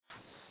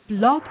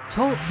Blog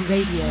Talk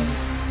Radio.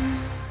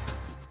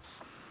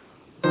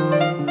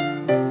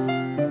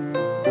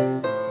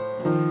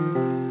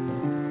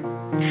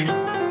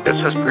 This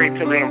is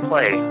Creativity and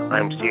Play.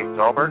 I'm Steve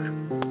Dahlberg.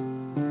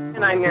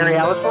 And I'm Mary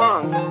Alice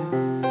Long.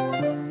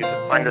 You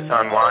can find us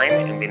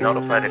online and be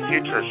notified of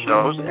future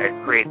shows at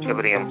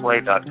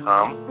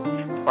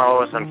creativityandplay.com.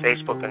 Follow us on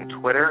Facebook and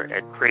Twitter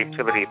at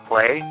Creativity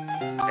Play,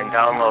 and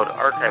download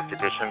archived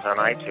editions on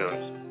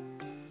iTunes.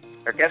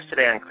 Our guest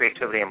today on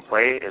Creativity and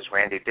Play is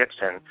Randy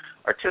Dixon,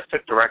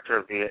 Artistic Director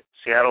of the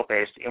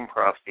Seattle-based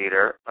Improv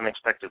theater,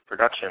 Unexpected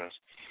Productions.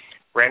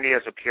 Randy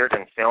has appeared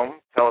in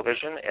film,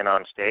 television, and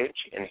on stage,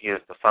 and he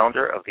is the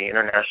founder of the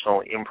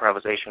international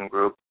improvisation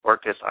group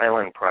Orcas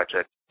Island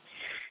Project.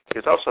 He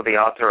is also the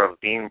author of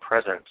Being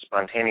Present,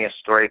 Spontaneous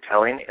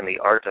Storytelling and the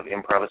Art of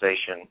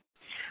Improvisation.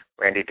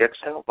 Randy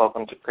Dixon,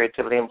 welcome to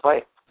Creativity and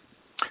Play.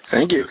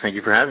 Thank you. Thank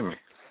you for having me.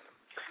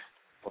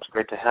 Well, it's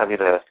great to have you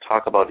to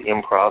talk about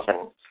improv,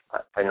 and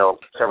I know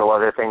several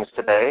other things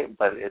today,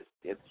 but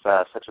it's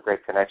such a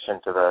great connection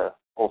to the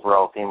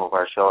overall theme of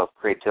our show of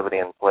creativity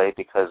and play,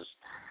 because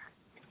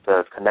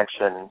the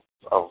connection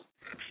of,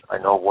 I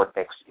know what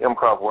makes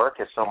improv work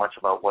is so much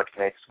about what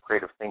makes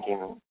creative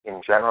thinking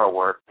in general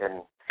work.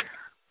 And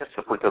just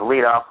if we could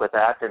lead off with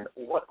that, and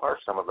what are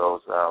some of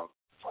those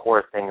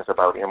core things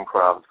about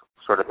improv,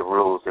 sort of the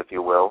rules, if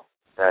you will,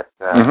 that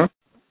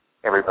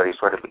everybody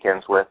sort of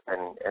begins with,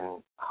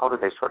 and how do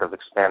they sort of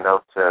expand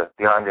out to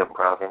beyond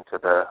improv into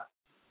the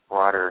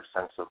broader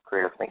sense of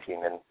creative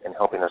thinking and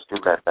helping us do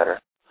that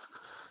better?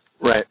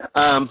 Right.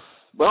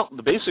 Well,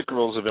 the basic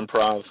rules of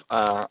improv,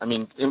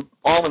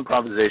 all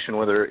improvisation,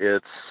 whether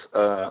it's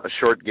a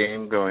short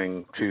game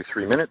going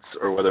 2-3 minutes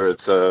or whether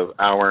it's an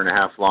hour and a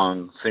half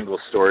long single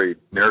story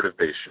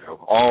narrative-based show,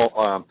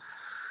 all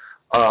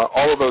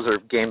of those are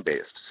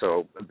game-based.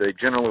 So they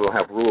generally will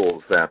have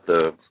rules that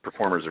the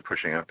performers are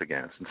pushing up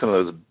against. And some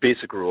of those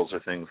basic rules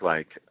are things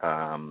like,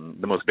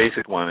 the most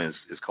basic one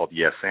is called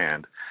yes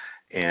and.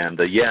 And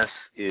the yes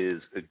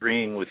is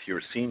agreeing with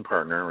your scene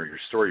partner or your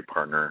story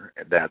partner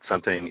that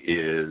something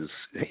is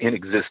in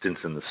existence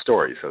in the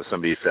story. So if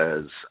somebody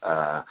says,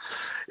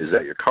 is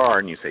that your car?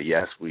 And you say,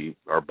 yes, we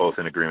are both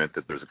in agreement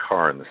that there's a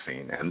car in the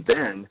scene. And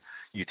then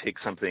you take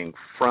something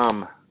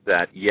from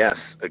that yes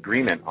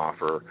agreement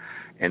offer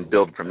and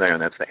build from there,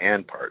 and that's the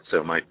and part. So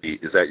it might be,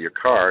 is that your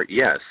car?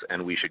 Yes,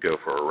 and we should go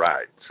for a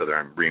ride. So that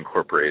I'm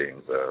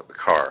reincorporating the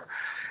car.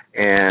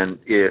 And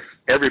if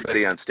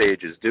everybody on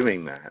stage is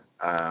doing that,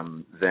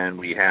 then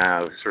we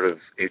have sort of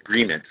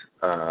agreement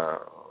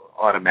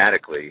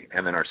automatically,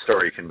 and then our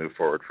story can move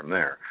forward from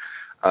there.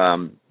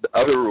 The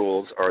other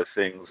rules are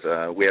things,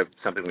 we have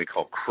something we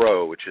call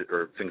CROW, which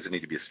are things that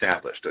need to be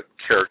established. A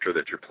character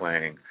that you're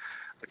playing,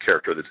 a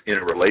character that's in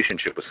a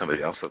relationship with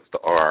somebody else, that's the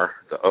R.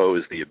 The O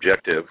is the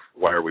objective.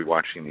 Why are we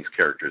watching these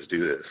characters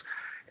do this?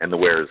 And the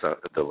where is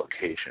the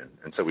location.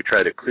 And so we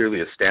try to clearly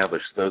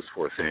establish those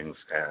four things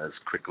as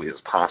quickly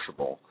as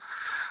possible.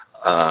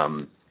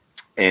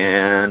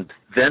 And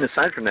then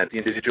aside from that, the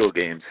individual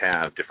games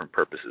have different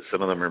purposes.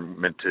 Some of them are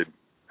meant to,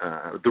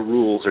 the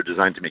rules are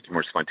designed to make you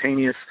more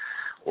spontaneous,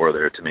 or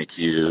they're to make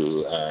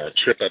you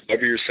trip up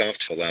over yourself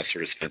to allow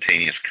sort of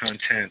spontaneous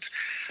content.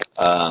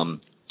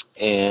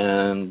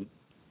 And,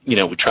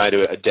 we try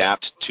to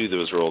adapt to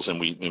those rules, and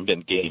we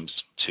invent games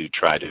to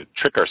try to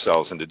trick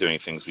ourselves into doing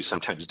things we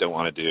sometimes don't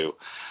want to do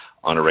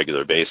on a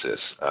regular basis,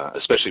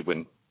 especially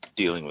when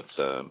dealing with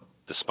the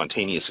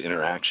spontaneous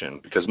interaction,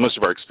 because most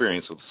of our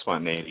experience with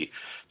spontaneity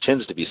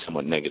tends to be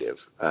somewhat negative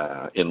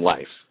in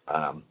life.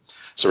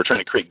 So we're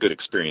trying to create good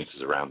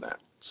experiences around that.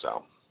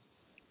 So.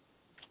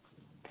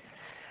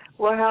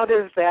 Well, how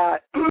does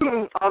that,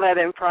 all that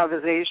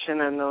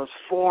improvisation and those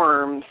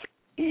forms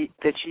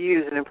that you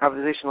use in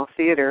improvisational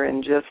theater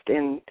and just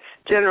in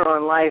general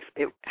in life,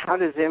 how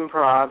does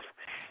improv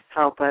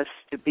help us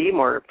to be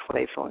more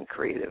playful and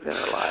creative in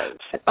our lives?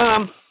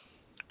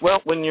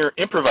 Well, when you're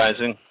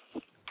improvising,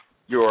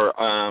 you're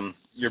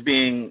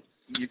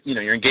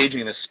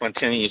engaging in this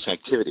spontaneous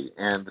activity.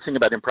 And the thing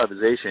about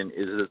improvisation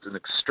is it's an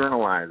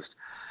externalized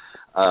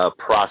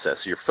process.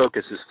 Your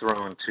focus is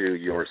thrown to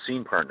your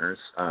scene partners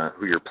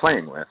who you're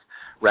playing with,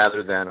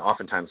 rather than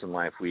oftentimes in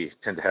life we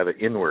tend to have an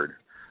inward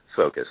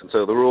focus. And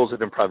so the rules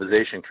of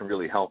improvisation can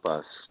really help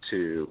us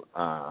to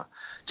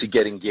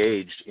get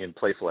engaged in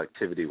playful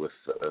activity with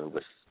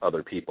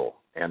other people,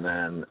 and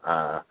then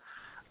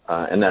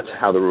and that's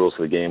how the rules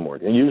of the game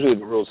work. And usually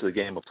the rules of the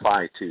game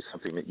apply to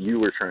something that you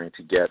were trying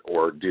to get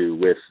or do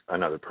with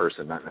another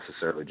person, not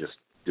necessarily just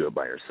do it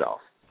by yourself.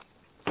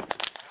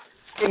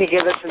 Can you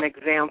give us an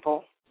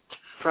example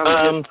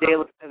from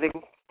daily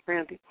living,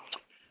 Randy?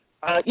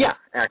 Yeah,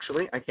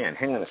 actually, I can.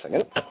 Hang on a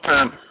second.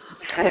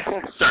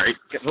 Sorry,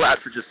 get loud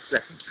for just a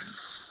second.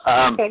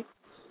 Okay.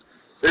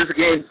 There's a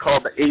game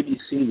called the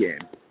ABC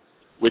game,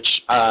 which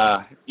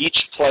each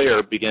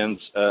player begins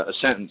a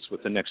sentence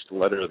with the next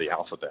letter of the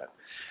alphabet.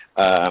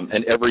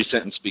 And every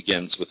sentence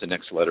begins with the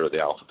next letter of the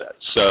alphabet.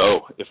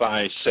 So if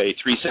I say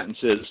 3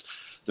 sentences,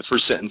 the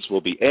first sentence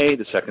will be A,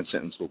 the second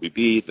sentence will be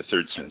B, the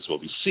third sentence will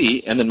be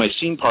C, and then my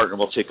scene partner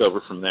will take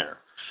over from there.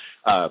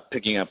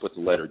 picking up with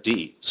the letter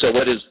D. So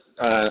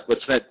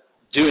what's that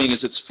doing is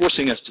it's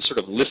forcing us to sort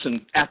of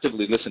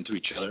actively listen to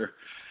each other,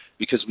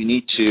 because we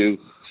need to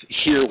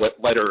hear what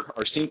letter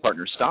our scene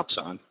partner stops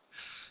on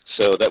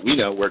so that we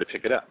know where to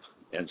pick it up.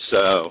 And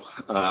so,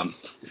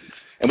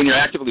 and when you're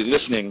actively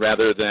listening,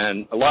 rather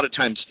than, a lot of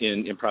times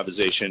in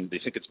improvisation, they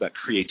think it's about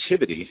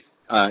creativity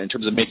in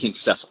terms of making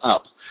stuff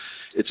up.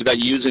 It's about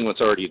using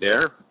what's already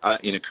there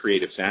in a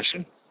creative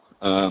fashion.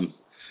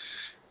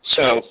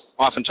 So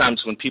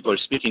oftentimes when people are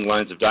speaking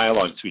lines of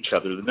dialogue to each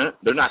other,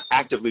 they're not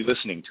actively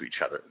listening to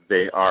each other.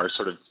 They are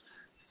sort of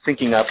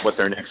thinking up what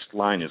their next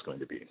line is going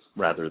to be,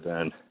 rather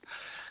than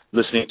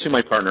listening to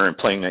my partner and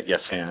playing that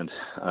yes-and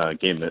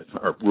game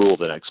or rule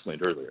that I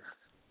explained earlier.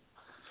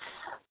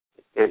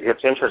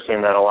 It's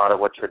interesting that a lot of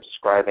what you're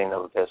describing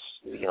of this,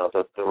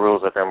 the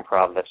rules of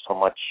improv that so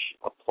much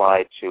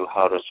apply to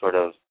how to sort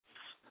of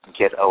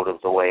get out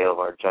of the way of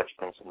our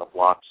judgments and the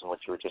blocks, and what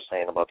you were just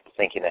saying about the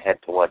thinking ahead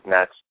to what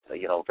next,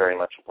 very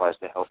much applies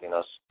to helping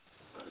us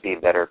be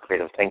better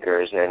creative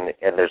thinkers. And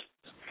there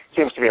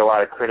seems to be a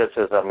lot of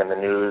criticism in the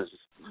news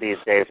these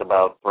days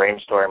about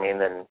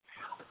brainstorming, and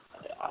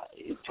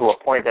to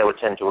a point I would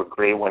tend to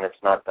agree when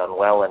it's not done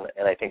well.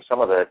 And I think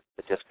some of the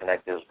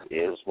disconnect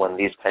is when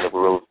these kind of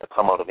rules that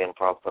come out of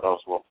improv but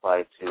also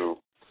apply to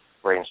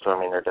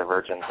brainstorming or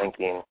divergent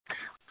thinking,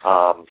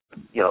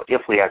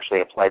 if we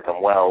actually applied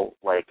them well,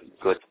 like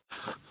good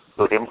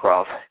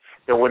improv,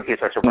 there wouldn't be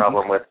such a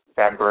problem with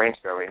bad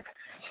brainstorming.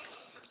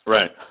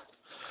 Right.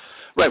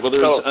 Well,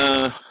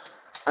 there's,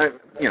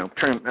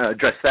 trying to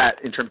address that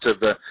in terms of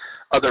the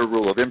other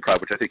rule of improv,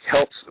 which I think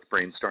helps with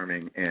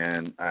brainstorming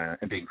and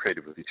being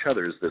creative with each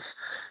other, is this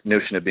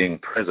notion of being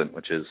present,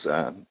 which is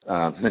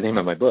the name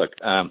of my book.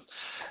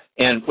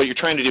 And what you're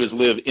trying to do is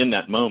live in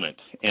that moment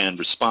and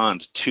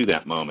respond to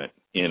that moment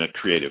in a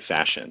creative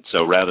fashion.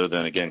 So rather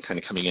than, again, kind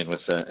of coming in with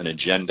an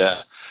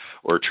agenda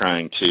or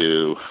trying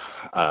to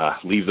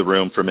leave the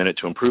room for a minute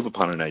to improve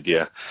upon an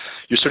idea,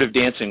 you're sort of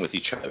dancing with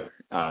each other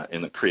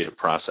in the creative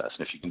process.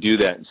 And if you can do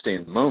that and stay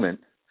in the moment,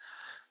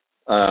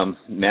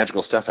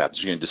 magical stuff happens.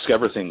 You're going to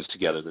discover things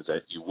together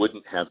that you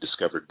wouldn't have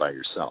discovered by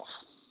yourself.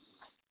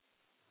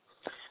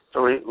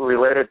 So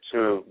related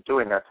to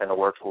doing that kind of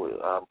work,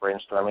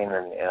 brainstorming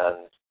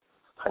and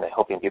kind of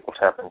helping people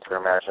tap into their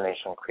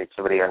imagination,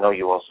 creativity, I know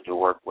you also do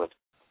work with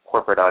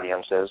corporate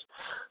audiences.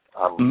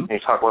 Can you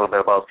talk a little bit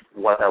about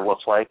what that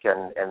looks like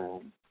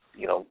and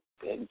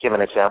give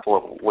an example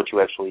of what you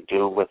actually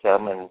do with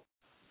them and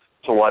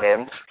to what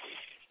end?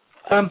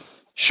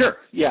 Sure.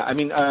 Yeah. I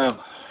mean,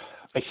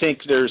 I think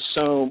there's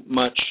so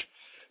much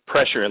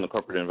pressure in the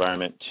corporate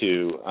environment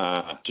to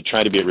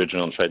try to be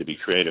original and try to be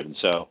creative. And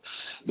so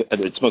at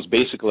its most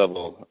basic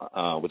level,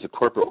 with the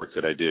corporate work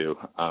that I do,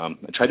 I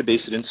try to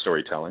base it in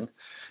storytelling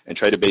and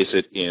try to base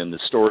it in the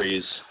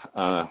stories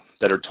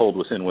that are told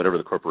within whatever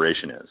the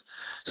corporation is.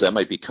 So that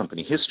might be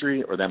company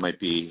history, or that might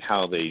be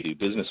how they do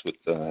business with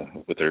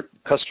their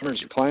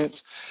customers or clients,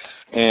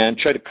 and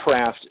try to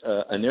craft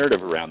a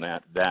narrative around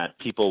that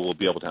people will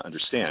be able to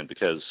understand,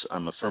 because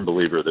I'm a firm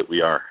believer that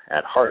we are,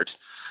 at heart,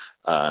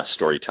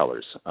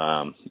 storytellers.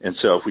 And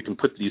so if we can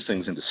put these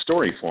things into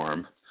story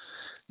form,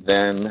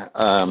 then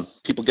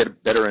people get a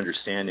better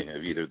understanding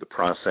of either the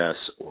process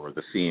or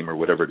the theme or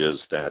whatever it is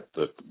that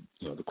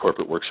the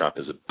corporate workshop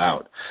is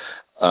about,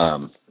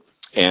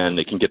 and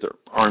they can get their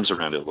arms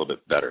around it a little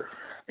bit better.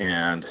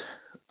 And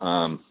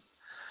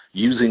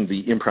using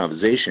the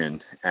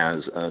improvisation as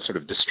a sort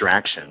of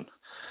distraction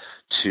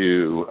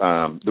to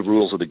the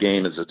rules of the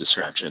game as a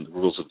distraction, the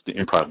rules of the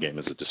improv game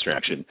as a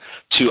distraction,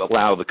 to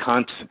allow the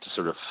content to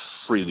sort of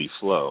freely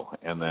flow,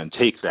 and then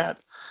take that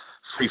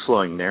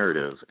free-flowing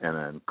narrative and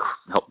then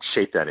help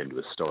shape that into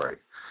a story.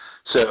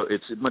 So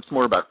it's much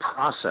more about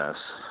process,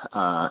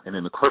 and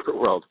in the corporate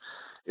world,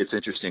 it's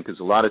interesting because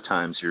a lot of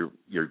times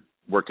you're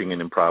working in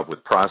improv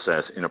with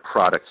process in a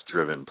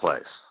product-driven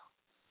place.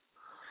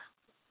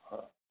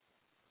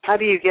 How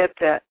do you get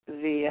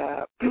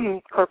the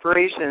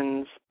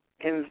corporations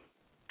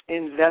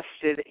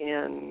invested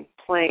in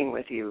playing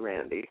with you,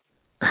 Randy?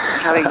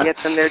 How do you get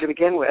them there to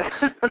begin with?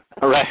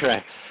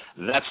 Right.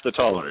 That's the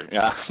tall order.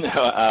 Yeah.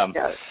 No,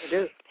 yeah,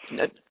 it is.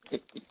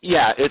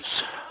 Yeah,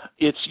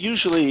 it's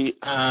usually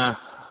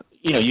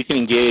you can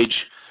engage.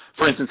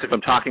 For instance, if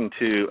I'm talking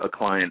to a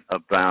client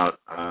about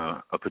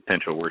a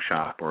potential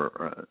workshop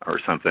or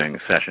something, a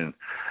session,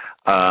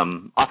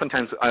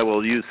 oftentimes I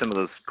will use some of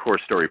those core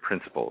story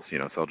principles.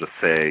 So I'll just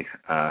say,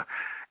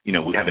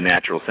 we have a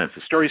natural sense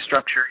of story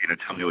structure.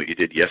 Tell me what you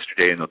did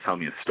yesterday, and they'll tell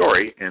me a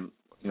story, and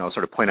I'll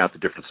sort of point out the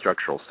different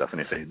structural stuff,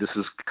 and I say, this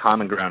is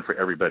common ground for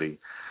everybody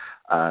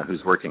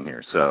who's working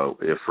here. So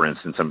if, for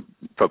instance, I'm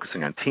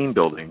focusing on team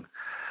building,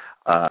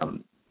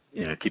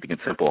 keeping it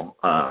simple,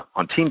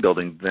 on team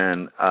building,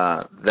 then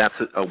that's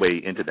a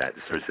way into that.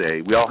 To sort of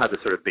say, we all have this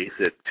sort of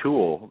basic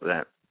tool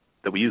that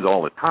we use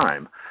all the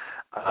time,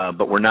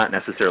 but we're not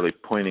necessarily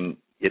pointing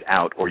it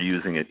out or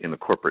using it in the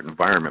corporate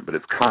environment, but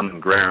it's common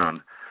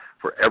ground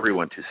for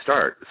everyone to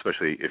start,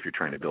 especially if you're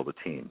trying to build a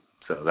team.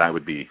 So that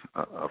would be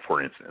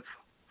for instance.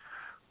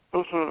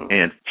 Mm-hmm.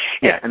 And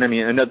and I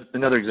mean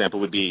another example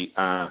would be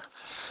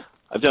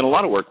I've done a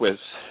lot of work with,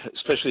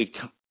 especially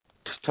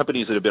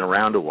companies that have been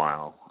around a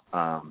while,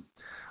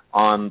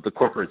 on the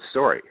corporate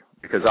story,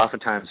 because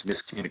oftentimes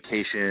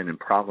miscommunication and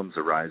problems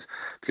arise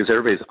because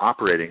everybody's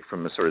operating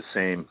from the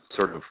same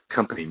sort of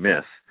company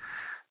myth,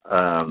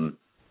 or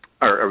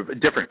a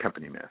different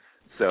company myth.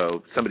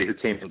 So somebody who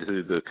came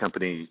into the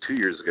company 2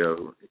 years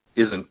ago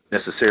isn't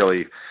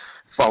necessarily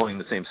following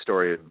the same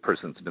story of the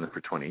person that's been there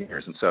for 20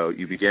 years. And so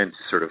you begin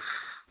to sort of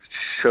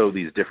show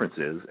these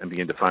differences and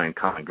begin to find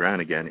common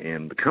ground again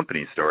in the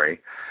company story,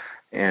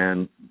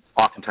 and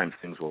oftentimes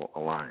things will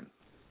align.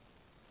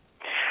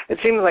 It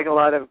seems like a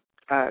lot of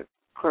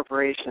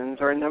corporations,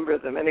 or a number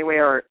of them anyway,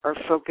 are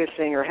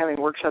focusing or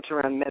having workshops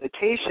around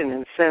meditation,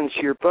 and since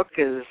your book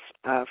is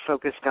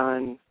focused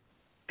on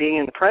being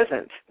in the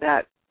present,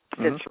 that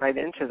fits right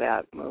into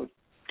that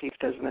motif,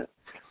 doesn't it?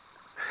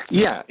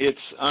 Yeah, it's,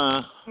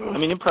 I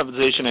mean,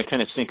 improvisation I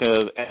kind of think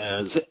of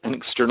as an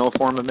external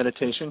form of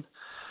meditation.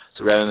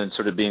 So rather than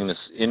sort of being this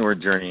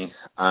inward journey,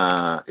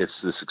 it's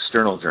this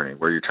external journey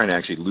where you're trying to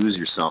actually lose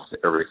yourself to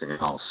everything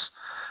else,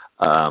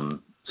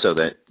 so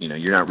that,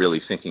 you're not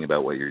really thinking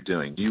about what you're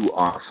doing. You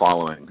are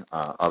following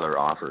other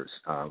offers.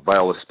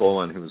 Viola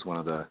Spolin, who was one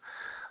of the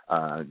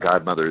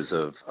godmothers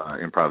of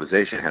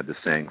improvisation, had this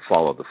saying,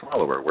 follow the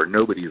follower, where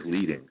nobody is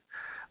leading.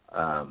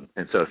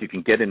 And so if you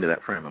can get into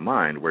that frame of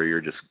mind where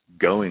you're just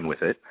going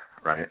with it,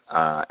 right,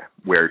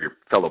 where your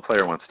fellow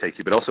player wants to take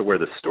you, but also where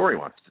the story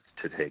wants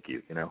to take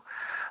you,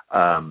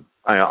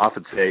 I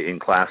often say in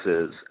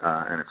classes,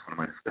 and it's one of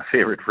my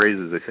favorite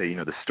phrases, they say,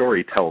 the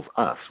story tells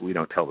us, we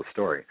don't tell the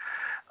story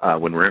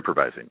when we're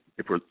improvising.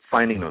 If we're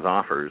finding those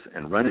offers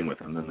and running with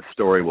them, then the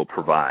story will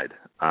provide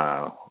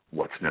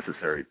what's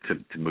necessary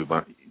to move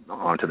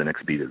on to the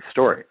next beat of the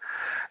story.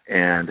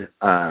 And,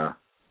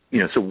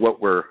 so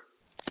what we're,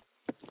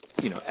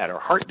 at our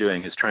heart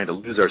doing is trying to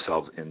lose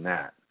ourselves in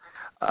that,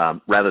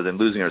 rather than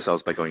losing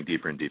ourselves by going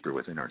deeper and deeper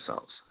within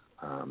ourselves,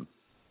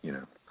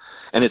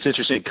 And it's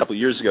interesting, a couple of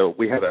years ago,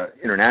 we had an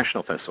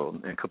international festival,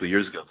 and a couple of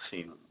years ago the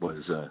theme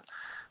was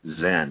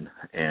Zen,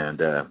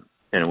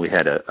 and we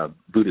had a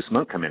Buddhist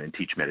monk come in and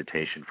teach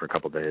meditation for a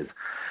couple of days,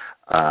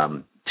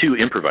 2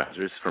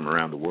 improvisers from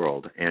around the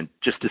world, and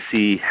just to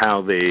see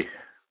how it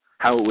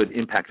would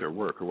impact their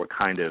work, or what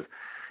kind of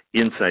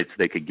insights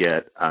they could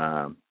get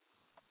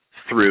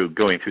through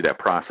going through that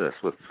process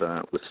with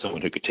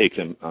someone who could take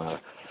them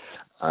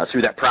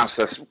through that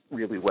process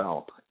really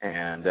well.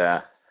 And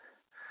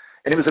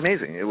it was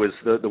amazing. It was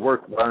the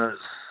work was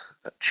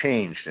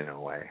changed in a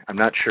way. I'm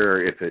not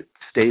sure if it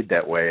stayed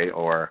that way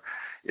or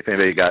if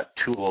anybody got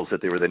tools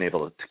that they were then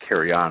able to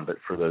carry on. But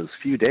for those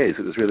few days,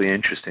 it was really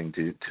interesting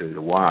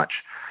to watch,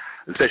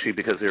 especially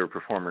because they were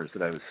performers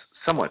that I was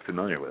somewhat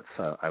familiar with.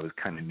 So I was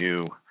kind of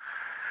knew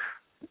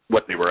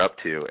what they were up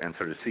to, and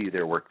sort of see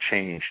their work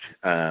changed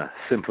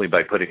simply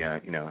by putting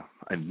a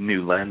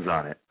new lens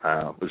on it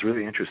was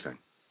really interesting.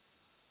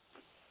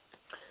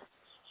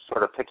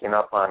 Sort of picking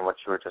up on what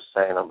you were just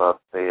saying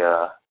about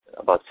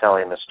about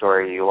telling the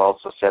story, you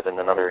also said in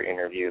another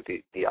interview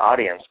the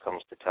audience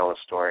comes to tell a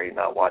story,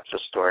 not watch a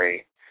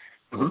story.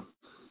 Mm-hmm.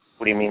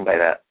 What do you mean by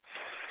that?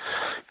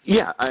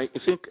 Yeah, I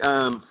think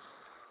an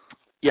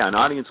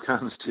audience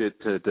comes to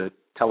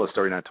tell a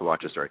story, not to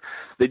watch a story.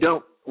 They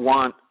don't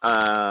want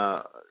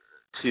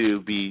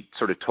to be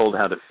sort of told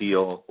how to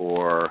feel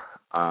or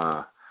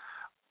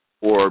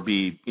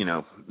be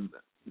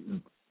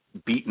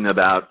beaten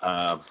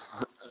about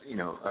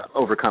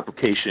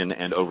overcomplication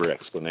and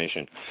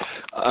over-explanation.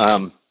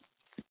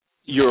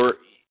 You're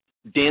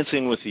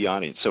dancing with the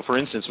audience. So, for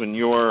instance, when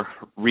you're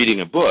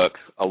reading a book,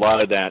 a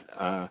lot of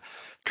that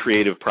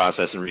creative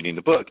process in reading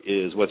the book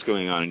is what's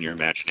going on in your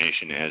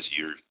imagination as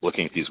you're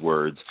looking at these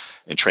words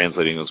and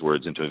translating those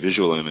words into a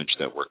visual image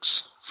that works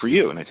for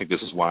you. And I think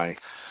this is why,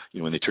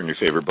 when they turn your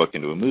favorite book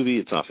into a movie,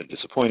 it's often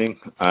disappointing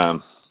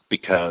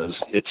because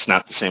it's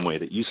not the same way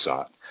that you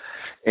saw it.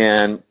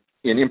 And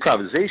in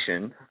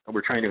improvisation,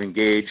 we're trying to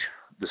engage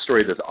the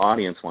story that the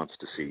audience wants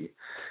to see,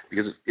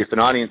 because if an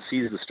audience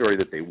sees the story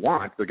that they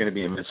want, they're going to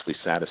be immensely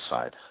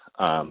satisfied.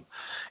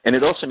 And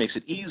it also makes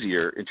it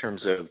easier in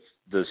terms of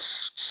the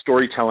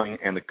storytelling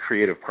and the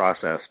creative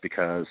process,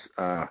 because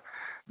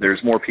there's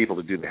more people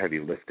to do the heavy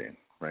lifting,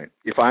 right?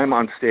 If I'm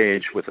on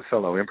stage with a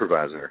fellow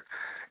improviser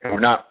and we're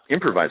not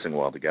improvising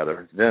well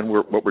together, then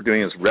what we're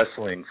doing is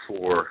wrestling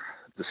for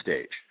the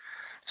stage.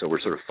 So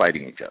we're sort of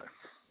fighting each other.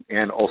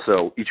 And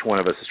also, each one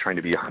of us is trying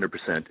to be 100%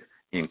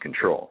 in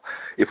control.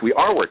 If we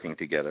are working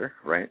together,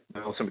 right,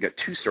 and also we've got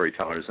 2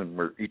 storytellers and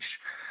we're each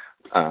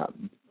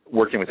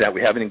working with that,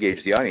 we haven't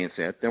engaged the audience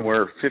yet, then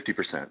we're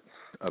 50%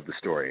 of the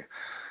story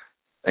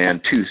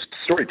and 2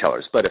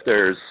 storytellers. But if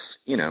there's,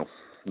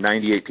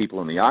 98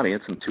 people in the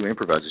audience and 2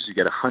 improvisers, you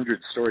get 100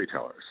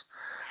 storytellers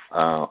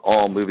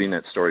all moving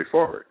that story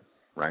forward,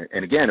 right?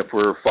 And again, if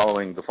we're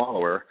following the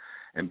follower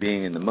and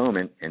being in the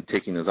moment and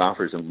taking those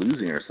offers and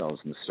losing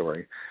ourselves in the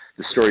story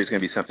is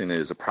going to be something that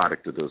is a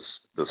product of those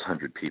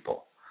 100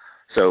 people.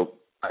 So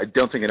I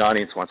don't think an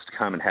audience wants to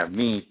come and have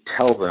me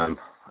tell them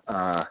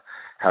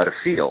how to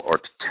feel, or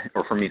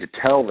for me to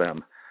tell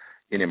them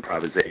in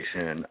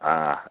improvisation,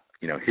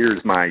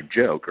 here's my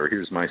joke or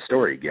here's my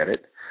story. Get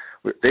it?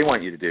 What they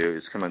want you to do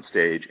is come on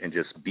stage and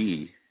just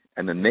be,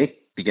 and then they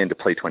begin to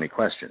play 20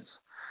 questions.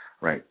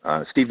 Right.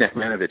 Steve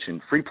Nekmanovich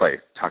in Free Play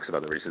talks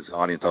about that. He says the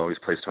audience always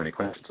plays 20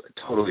 questions.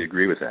 I totally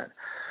agree with that.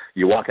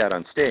 You walk out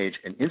on stage,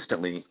 and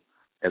instantly,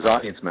 as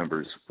audience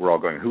members, we're all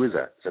going, who is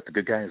that? Is that the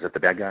good guy? Is that the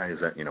bad guy? Is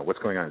that, what's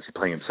going on? Is he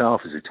playing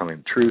himself? Is he telling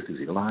the truth? Is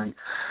he lying?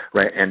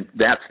 Right. And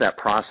that's that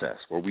process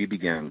where we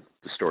begin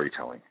the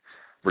storytelling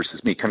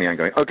versus me coming on and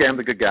going, okay, I'm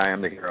the good guy.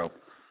 I'm the hero.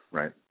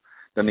 Right.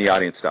 Then the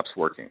audience stops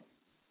working.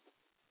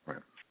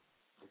 Right.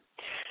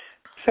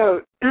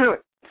 So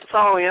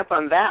following up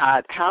on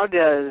that, how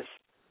does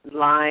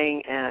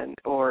lying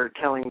or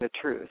telling the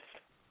truth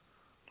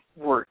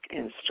work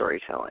in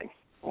storytelling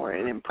or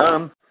in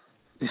improv?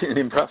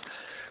 In improv?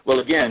 Well,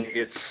 again,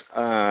 it's,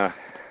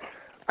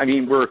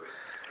 we're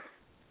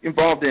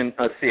involved in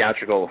a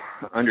theatrical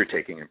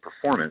undertaking and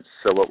performance,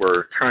 so what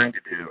we're trying to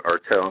do are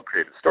tell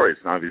creative stories,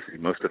 and obviously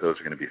most of those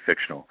are going to be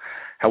fictional.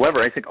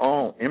 However, I think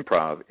all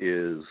improv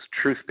is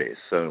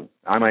truth-based, so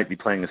I might be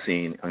playing a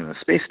scene on a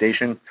space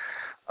station,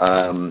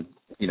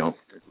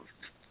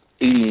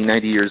 80,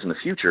 90 years in the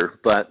future,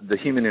 but the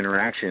human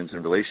interactions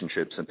and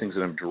relationships and things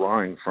that I'm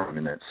drawing from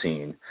in that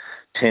scene,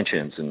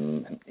 tensions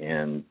and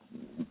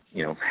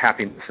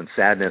happiness and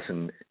sadness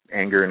and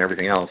anger and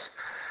everything else,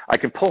 I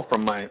can pull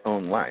from my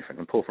own life. I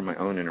can pull from my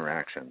own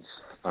interactions.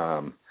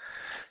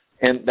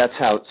 And that's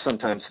how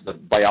sometimes the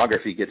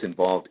biography gets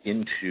involved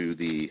into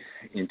the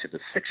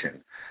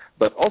fiction.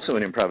 But also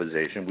in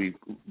improvisation, we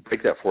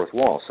break that fourth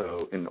wall.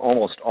 So in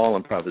almost all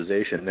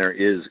improvisation, there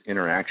is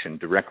interaction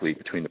directly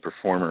between the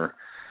performer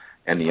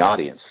and the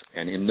audience.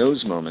 And in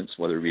those moments,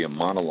 whether it be a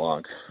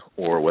monologue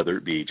or whether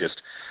it be just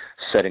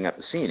setting up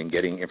a scene and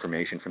getting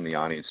information from the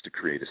audience to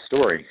create a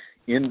story,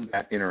 in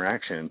that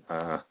interaction,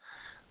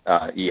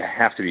 you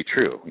have to be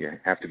true. You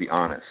have to be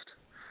honest.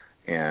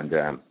 And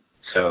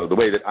so the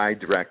way that I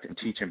direct and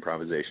teach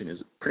improvisation is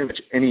pretty much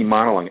any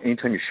monologue,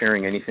 anytime you're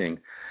sharing anything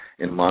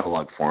in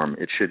monologue form,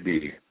 it should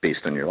be based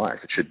on your life.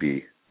 It should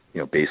be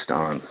based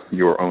on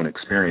your own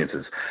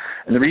experiences.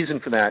 And the reason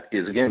for that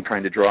is, again,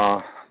 trying to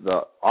draw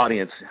the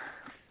audience,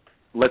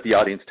 let the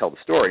audience tell the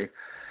story,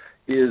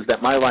 is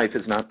that my life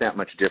is not that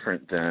much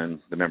different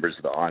than the members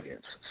of the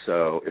audience.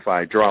 So if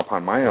I draw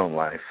upon my own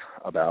life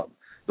about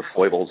the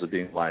foibles of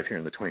being alive here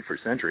in the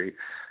 21st century,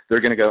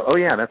 they're going to go, oh,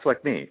 yeah, that's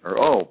like me. Or,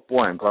 oh,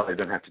 boy, I'm glad I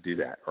don't have to do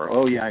that. Or,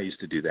 oh, yeah, I used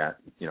to do that.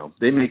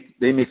 They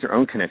make their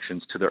own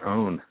connections to their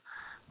own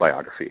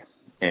biography.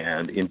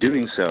 And in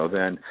doing so,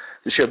 then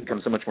the show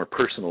becomes a much more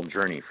personal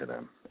journey for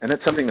them. And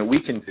that's something that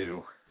we can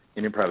do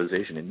in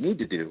improvisation and need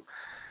to do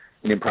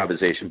in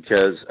improvisation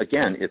because,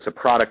 again, it's a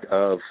product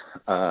of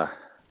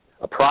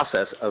a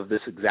process of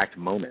this exact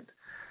moment.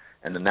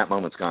 And then that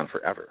moment's gone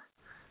forever.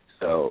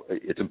 So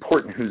it's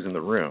important who's in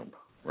the room,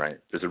 right?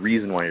 There's a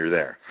reason why you're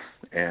there.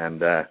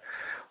 And,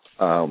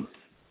 and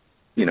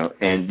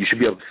you should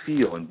be able to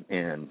feel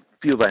and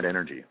feel that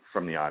energy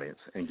from the audience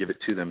and give it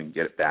to them and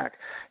get it back.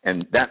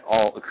 And that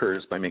all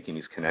occurs by making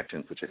these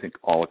connections, which I think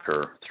all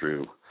occur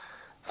through,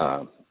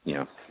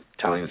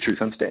 telling the truth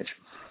on stage.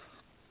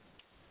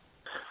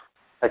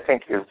 I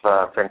think you've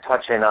been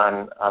touching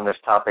on this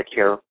topic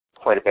here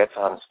quite a bit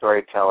on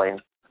storytelling,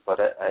 but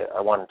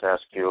I wanted to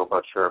ask you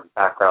about your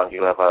background.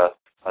 You have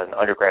an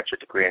undergraduate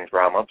degree in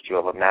drama, but you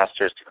have a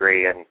master's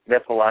degree in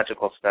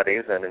mythological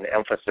studies and an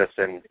emphasis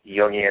in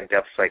Jungian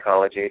depth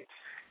psychology.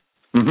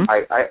 Mm-hmm.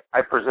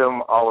 I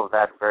presume all of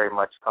that very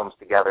much comes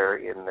together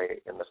in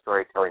the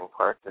storytelling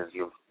part, as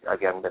you've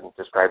again been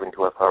describing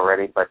to us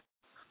already. But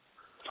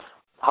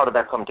how did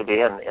that come to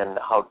be, and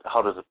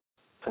how does it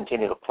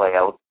continue to play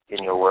out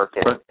in your work?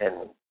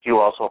 And do you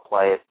also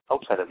apply it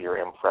outside of your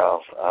improv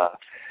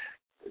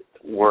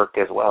work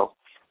as well?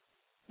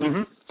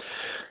 Mm-hmm.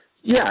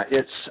 Yeah,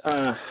 it's.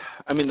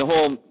 The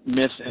whole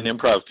myth and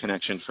improv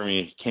connection for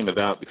me came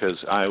about because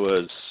I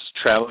was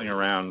traveling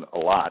around a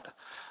lot.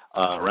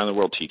 Around the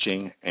world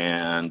teaching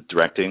and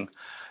directing,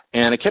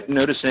 and I kept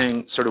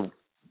noticing sort of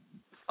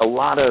a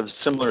lot of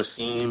similar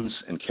themes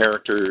and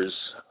characters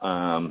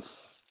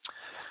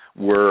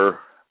were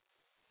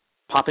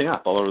popping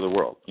up all over the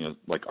world,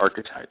 like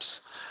archetypes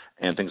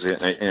and things like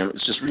that, and it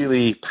was just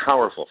really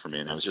powerful for me,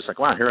 and I was just like,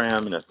 wow, here I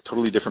am in a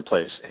totally different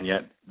place, and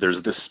yet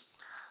there's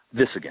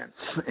this again,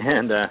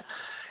 and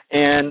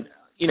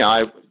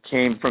I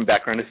came from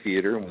background of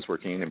theater and was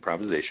working in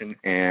improvisation,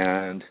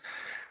 and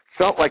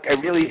felt like I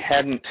really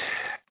hadn't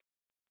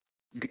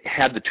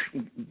had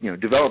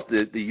developed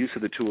the use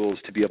of the tools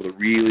to be able to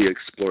really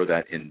explore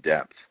that in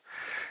depth.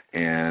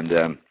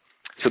 And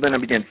so then I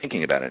began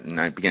thinking about it, and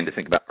I began to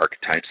think about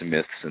archetypes and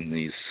myths and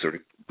these sort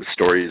of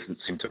stories that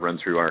seem to run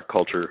through our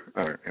culture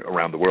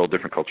around the world,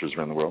 different cultures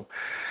around the world.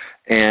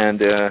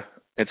 And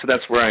so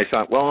that's where I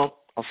thought, well,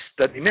 I'll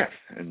study myth,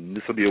 and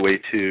this will be a way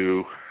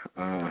to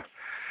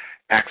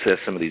access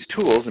some of these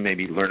tools and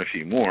maybe learn a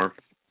few more,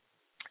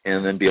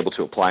 and then be able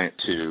to apply it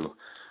to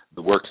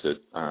the work that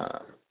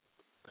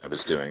I was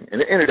doing.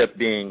 And it ended up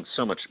being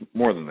so much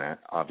more than that,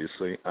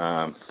 obviously,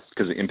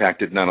 because it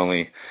impacted not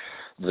only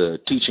the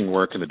teaching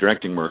work and the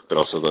directing work, but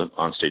also the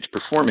onstage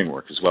performing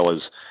work, as well as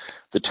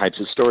the types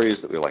of stories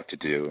that we like to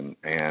do.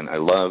 And I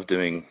love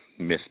doing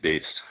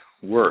myth-based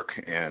work.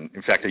 And,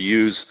 in fact, I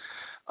use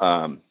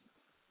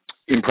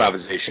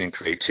improvisation and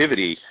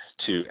creativity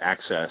to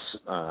access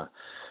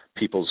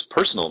people's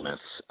personal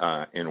myths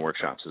in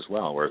workshops as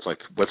well, where it's like,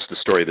 what's the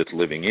story that's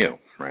living you,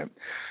 right?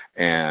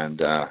 And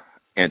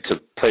to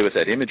play with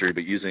that imagery,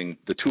 but using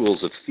the tools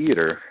of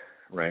theater,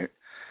 right,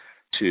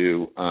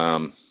 to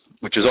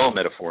which is all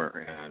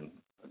metaphor and,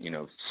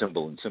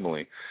 symbol and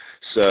simile.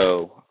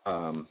 So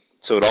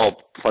it all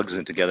plugs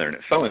in together, and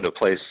it fell into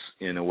place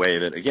in a way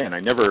that, again, I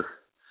never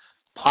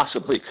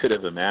possibly could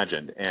have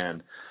imagined.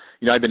 And,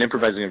 I've been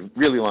improvising a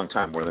really long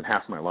time, more than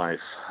half my life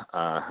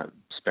I've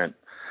spent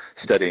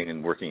studying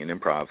and working in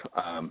improv.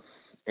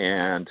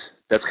 And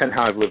that's kind of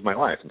how I've lived my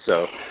life. And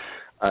so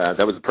that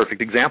was a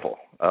perfect example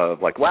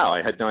of like, wow,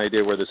 I had no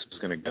idea where this was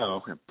going to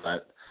go,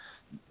 but,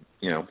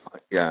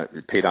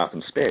 it paid off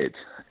in spades.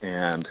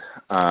 And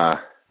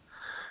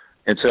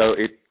so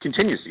it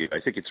continues to. I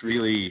think it's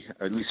really,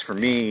 at least for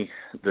me,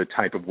 the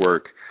type of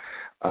work,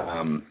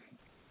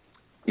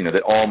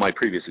 that all my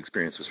previous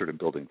experience was sort of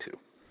building to.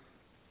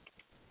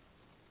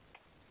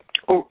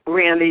 Oh,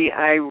 Randy,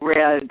 I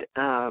read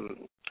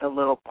a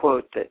little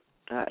quote that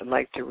I'd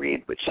like to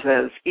read, which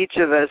says, each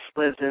of us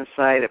lives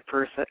inside a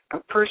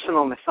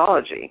personal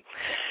mythology.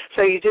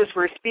 So you just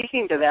were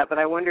speaking to that, but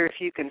I wonder if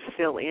you can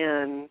fill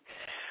in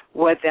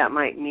what that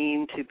might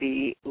mean to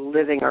be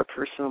living our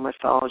personal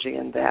mythology,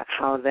 and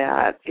how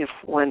that, if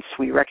once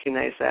we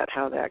recognize that,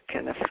 how that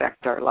can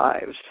affect our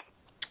lives.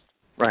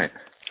 Right.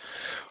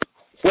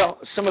 Well,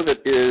 some of it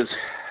is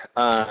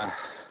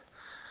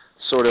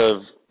sort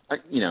of,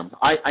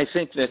 I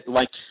think that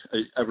like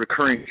a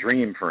recurring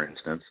dream, for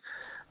instance,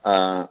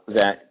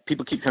 that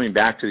people keep coming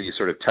back to these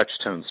sort of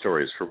touchstone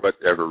stories for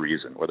whatever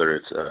reason, whether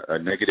it's a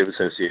negative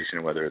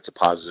association, whether it's a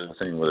positive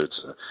thing, whether it's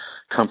a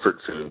comfort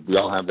food. We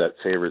all have that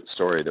favorite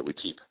story that we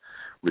keep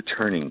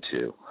returning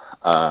to.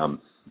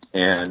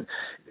 And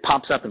it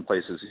pops up in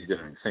places you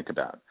don't even think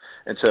about.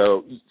 And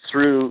so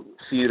through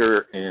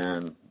theater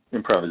and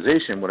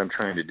improvisation, what I'm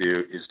trying to do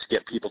is to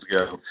get people to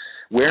go,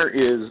 where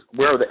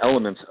are the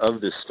elements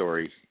of this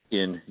story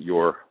in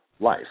your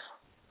life?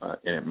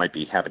 And it might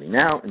be happening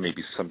now, it may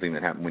be something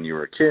that happened when you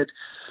were a kid,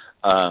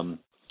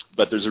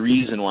 but there's a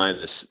reason why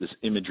this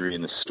imagery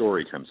and this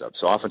story comes up.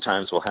 So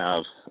oftentimes we'll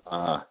have,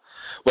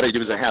 what I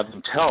do is I have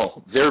them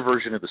tell their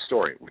version of the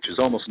story, which is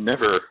almost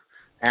never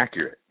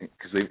accurate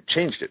because they've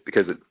changed it,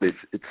 because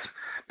it's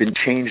been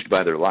changed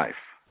by their life.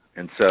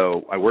 And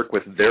so I work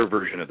with their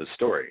version of the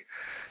story.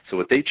 So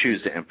what they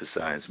choose to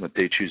emphasize, what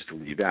they choose to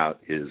leave out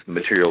is the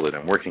material that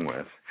I'm working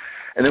with.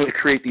 And then we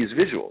create these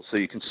visuals so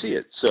you can see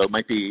it. So it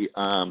might be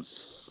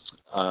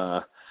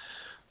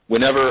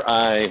whenever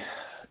I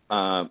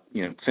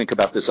think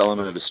about this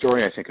element of the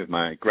story, I think of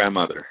my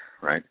grandmother,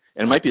 right?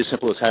 And it might be as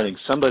simple as having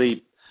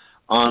somebody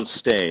on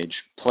stage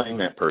playing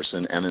that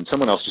person and then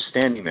someone else just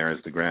standing there as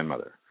the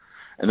grandmother.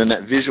 And then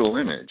that visual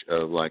image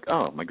of like,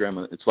 oh, my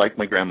grandmother, it's like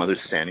my grandmother's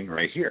standing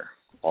right here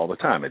all the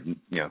time. And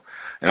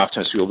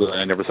oftentimes people will,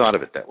 I never thought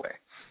of it that way,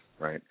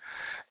 right?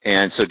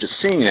 And so just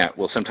seeing that,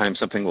 well, sometimes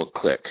something will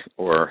click,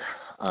 or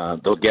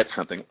they'll get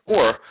something,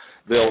 or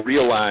they'll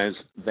realize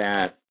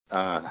that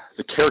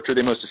the character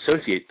they most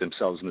associate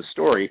themselves in the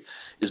story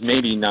is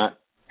maybe not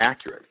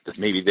accurate, that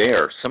maybe they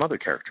are some other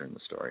character in the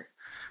story.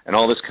 And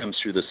all this comes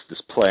through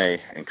this play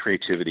and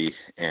creativity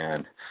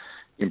and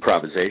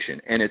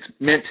improvisation. And it's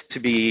meant to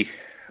be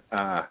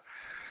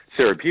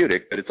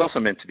therapeutic, but it's also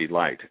meant to be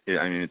light.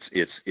 I mean,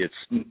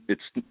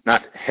 it's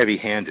not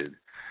heavy-handed.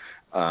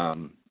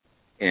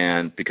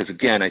 And because,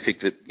 again, I think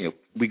that,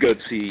 we go to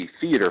see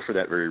theater for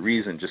that very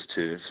reason, just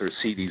to sort of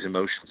see these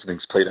emotions and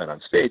things played out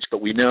on stage.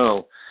 But we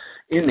know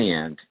in the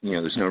end,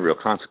 there's no real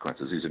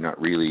consequences. These are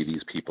not really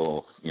these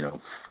people,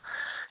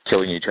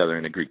 killing each other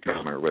in a Greek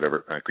drama or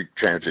whatever, Greek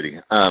tragedy.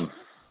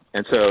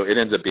 And so it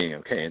ends up being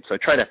okay. And so I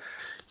try to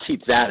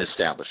keep that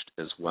established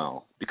as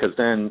well, because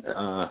then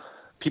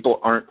people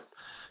aren't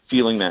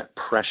feeling that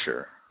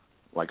pressure,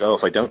 like, oh,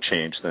 if I don't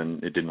change,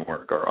 then it didn't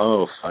work, or,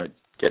 oh, if I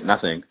get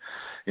nothing.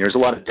 There's a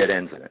lot of dead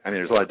ends in it. I mean,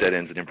 there's a lot of dead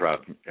ends in improv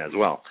as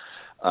well.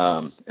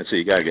 And so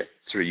you got to get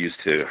sort of used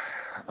to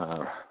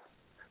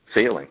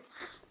failing.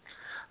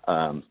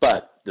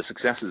 But the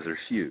successes are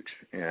huge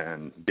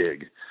and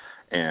big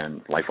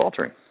and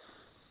life-altering.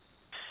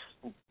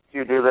 Do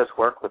you do this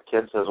work with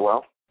kids as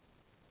well?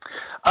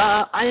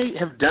 I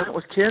have done it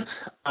with kids,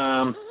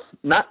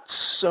 not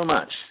so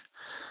much.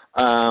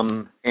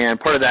 And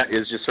part of that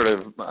is just sort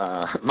of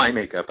my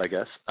makeup, I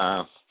guess.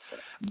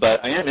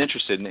 But I am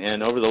interested,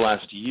 and over the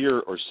last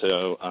year or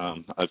so,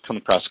 I've come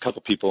across a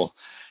couple people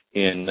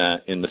in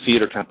the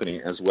theater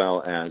company, as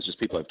well as just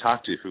people I've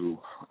talked to who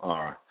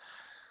are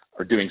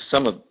doing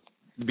some of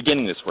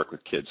beginning this work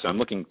with kids. So I'm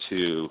looking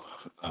to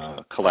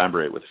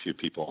collaborate with a few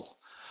people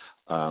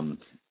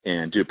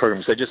and do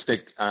programs. I just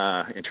think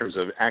in terms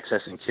of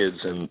accessing kids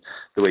and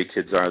the way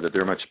kids are, that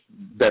they're much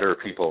better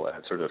people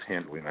at sort of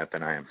handling that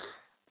than I am.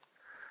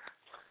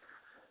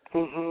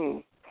 Mm-hmm.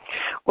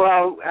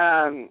 Well,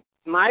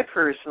 my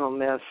personal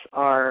myths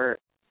are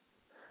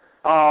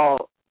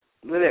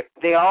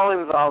they all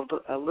involved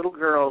little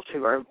girls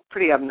who are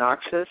pretty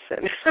obnoxious,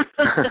 and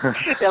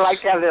they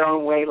like to have their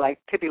own way, like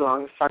Pippi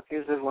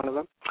Longstockings is one of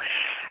them.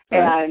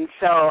 And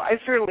so I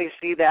certainly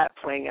see that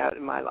playing out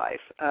in my life,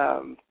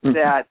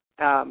 that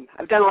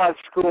I've done a lot of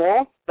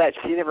school, but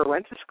she never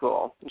went to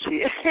school.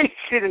 She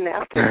didn't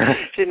have to.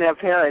 She didn't have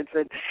parents.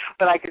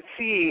 But I could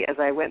see as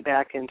I went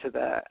back into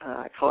the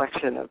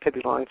collection of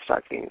Pippi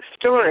Longstocking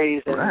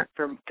stories and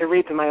to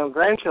read to my own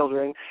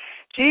grandchildren,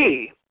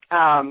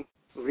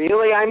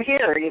 really, I'm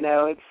here.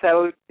 It's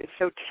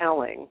so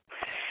telling.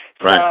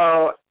 Right.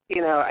 So,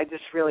 I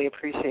just really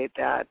appreciate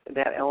that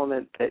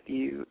element that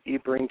you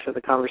bring to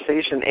the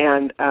conversation.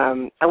 And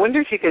I wonder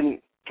if you can,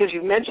 because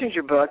you've mentioned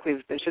your book,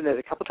 we've mentioned it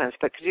a couple times,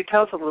 but could you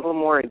tell us a little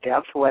more in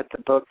depth what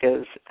the book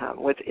is,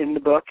 what's in the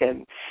book,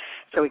 and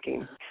so we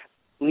can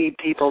lead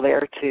people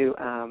there to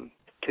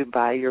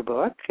buy your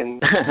book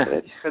and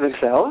for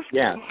themselves?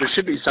 Yeah, there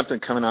should be something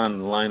coming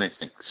online, I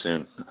think,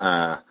 soon.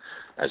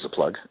 As a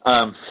plug,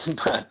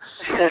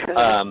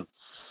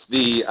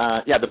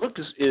 the book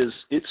is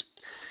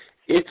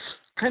it's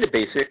kind of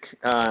basic.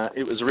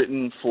 It was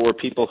written for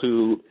people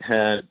who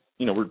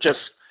were just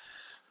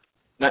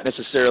not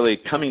necessarily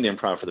coming to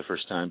improv for the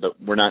first time, but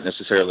were not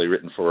necessarily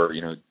written for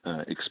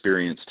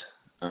experienced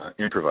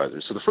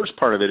improvisers. So the first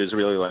part of it is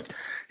really like,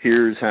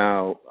 here's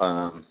how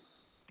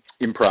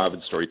improv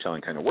and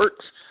storytelling kind of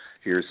works.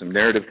 Here's some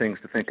narrative things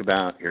to think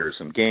about. Here are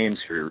some games.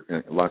 Here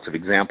are lots of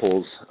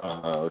examples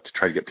to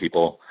try to get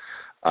people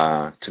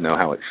to know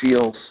how it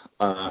feels.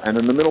 And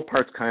then the middle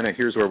part's kind of,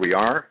 here's where we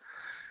are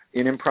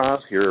in improv.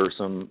 Here are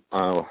some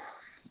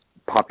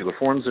popular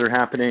forms that are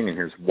happening, and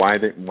here's why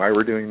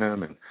we're doing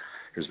them, and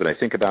here's what I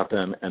think about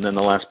them. And then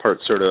the last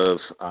part's sort of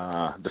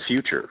the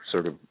future.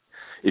 Sort of,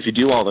 if you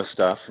do all this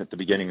stuff at the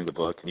beginning of the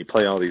book and you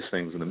play all these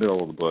things in the middle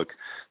of the book,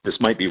 this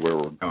might be where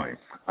we're going.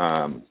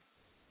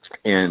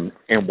 And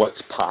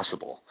what's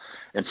possible.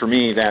 And for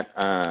me, that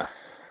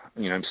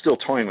I'm still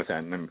toying with that,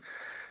 and I'm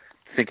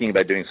thinking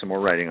about doing some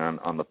more writing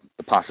on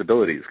the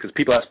possibilities, because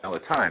people ask me all the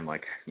time,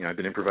 like, I've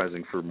been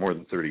improvising for more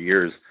than 30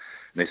 years,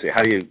 and they say,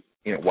 how do you,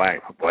 why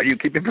do you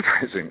keep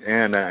improvising?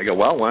 And I go,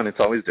 well, one, it's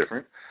always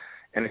different,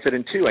 and I said,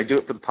 and two, I do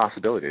it for the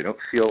possibility. I don't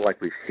feel like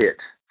we've hit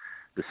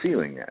the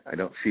ceiling yet. I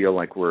don't feel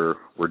like we're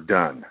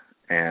done,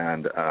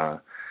 and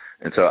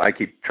so I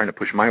keep trying to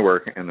push my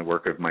work and the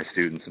work of my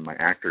students and my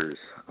actors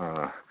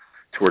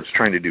towards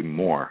trying to do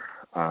more.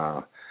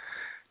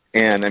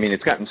 And I mean,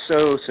 it's gotten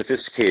so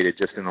sophisticated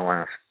just in the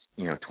last,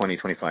 20,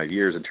 25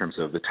 years in terms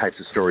of the types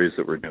of stories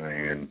that we're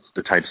doing and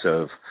the types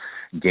of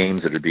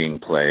games that are being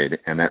played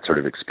and that sort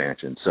of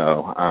expansion.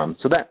 So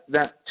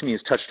that to me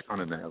is touched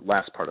on in the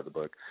last part of the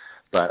book,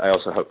 but I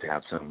also hope to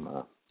have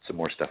some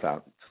more stuff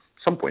out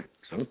at some point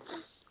soon.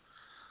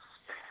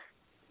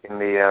 In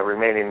the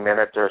remaining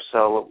minute or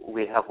so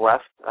we have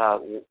left,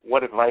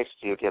 what advice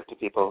do you give to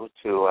people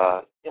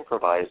to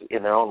improvise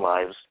in their own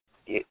lives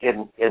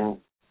in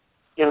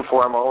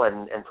informal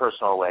and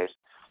personal ways?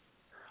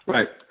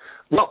 Right.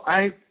 Well,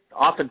 I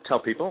often tell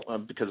people,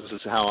 because this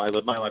is how I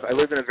live my life, I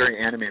live in a very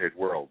animated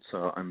world,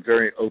 so I'm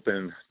very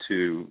open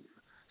to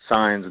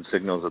signs and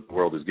signals that the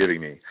world is giving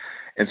me.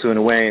 And so in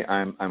a way,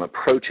 I'm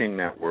approaching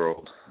that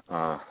world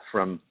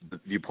from the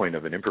viewpoint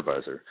of an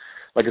improviser.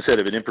 Like I said,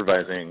 I've been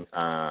improvising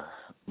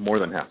more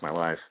than half my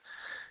life.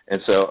 And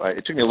so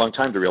it took me a long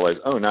time to realize,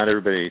 not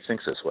everybody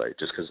thinks this way,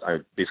 just because I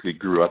basically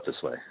grew up this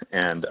way.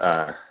 And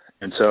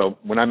so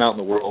when I'm out in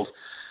the world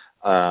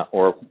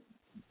or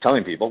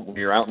telling people, when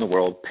you're out in the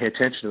world, pay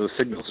attention to those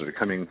signals that are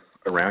coming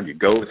around you.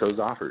 Go with those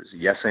offers.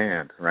 Yes,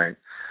 and, right?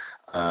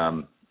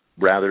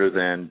 Rather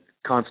than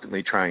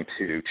constantly trying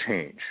to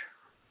change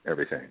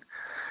everything.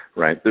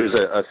 Right. There's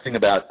a thing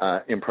about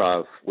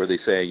improv where they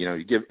say,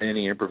 you give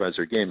any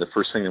improviser a game, the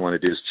first thing they want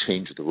to do is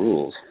change the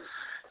rules,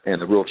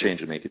 and the rule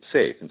change will make it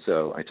safe. And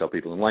so I tell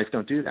people in life,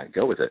 don't do that.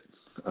 Go with it.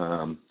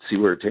 See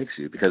where it takes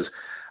you, because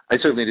I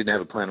certainly didn't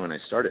have a plan when I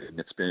started, and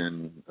it's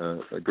been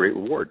a great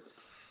reward.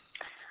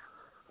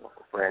 Well,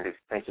 Randy,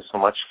 thank you so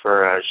much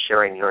for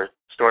sharing your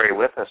story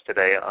with us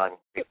today on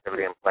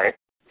Creativity and Play.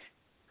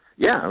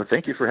 Yeah, well,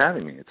 thank you for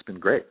having me. It's been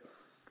great.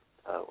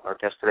 Our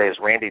guest today is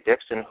Randy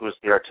Dixon, who's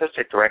the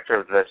artistic director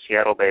of the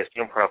Seattle-based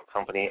improv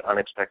company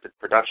Unexpected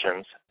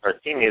Productions. Our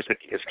theme music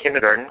is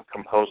Kindergarten,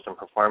 composed and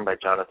performed by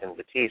Jonathan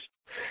Batiste.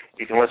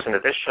 You can listen to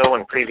this show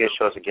and previous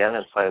shows again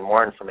and find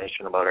more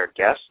information about our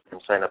guests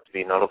and sign up to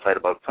be notified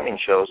about coming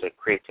shows at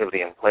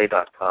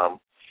creativityandplay.com,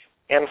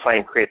 and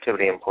find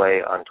Creativity and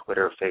Play on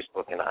Twitter,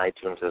 Facebook, and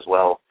iTunes as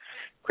well.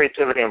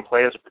 Creativity and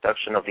Play is a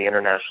production of the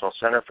International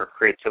Center for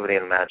Creativity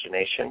and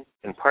Imagination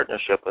in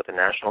partnership with the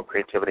National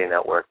Creativity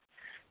Network.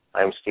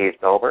 I'm Steve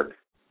Goldberg.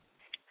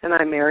 And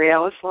I'm Mary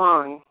Alice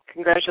Long.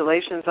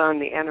 Congratulations on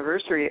the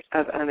anniversary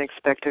of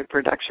Unexpected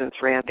Productions,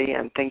 Randy,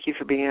 and thank you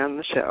for being on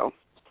the show.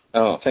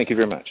 Oh, thank you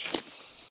very much.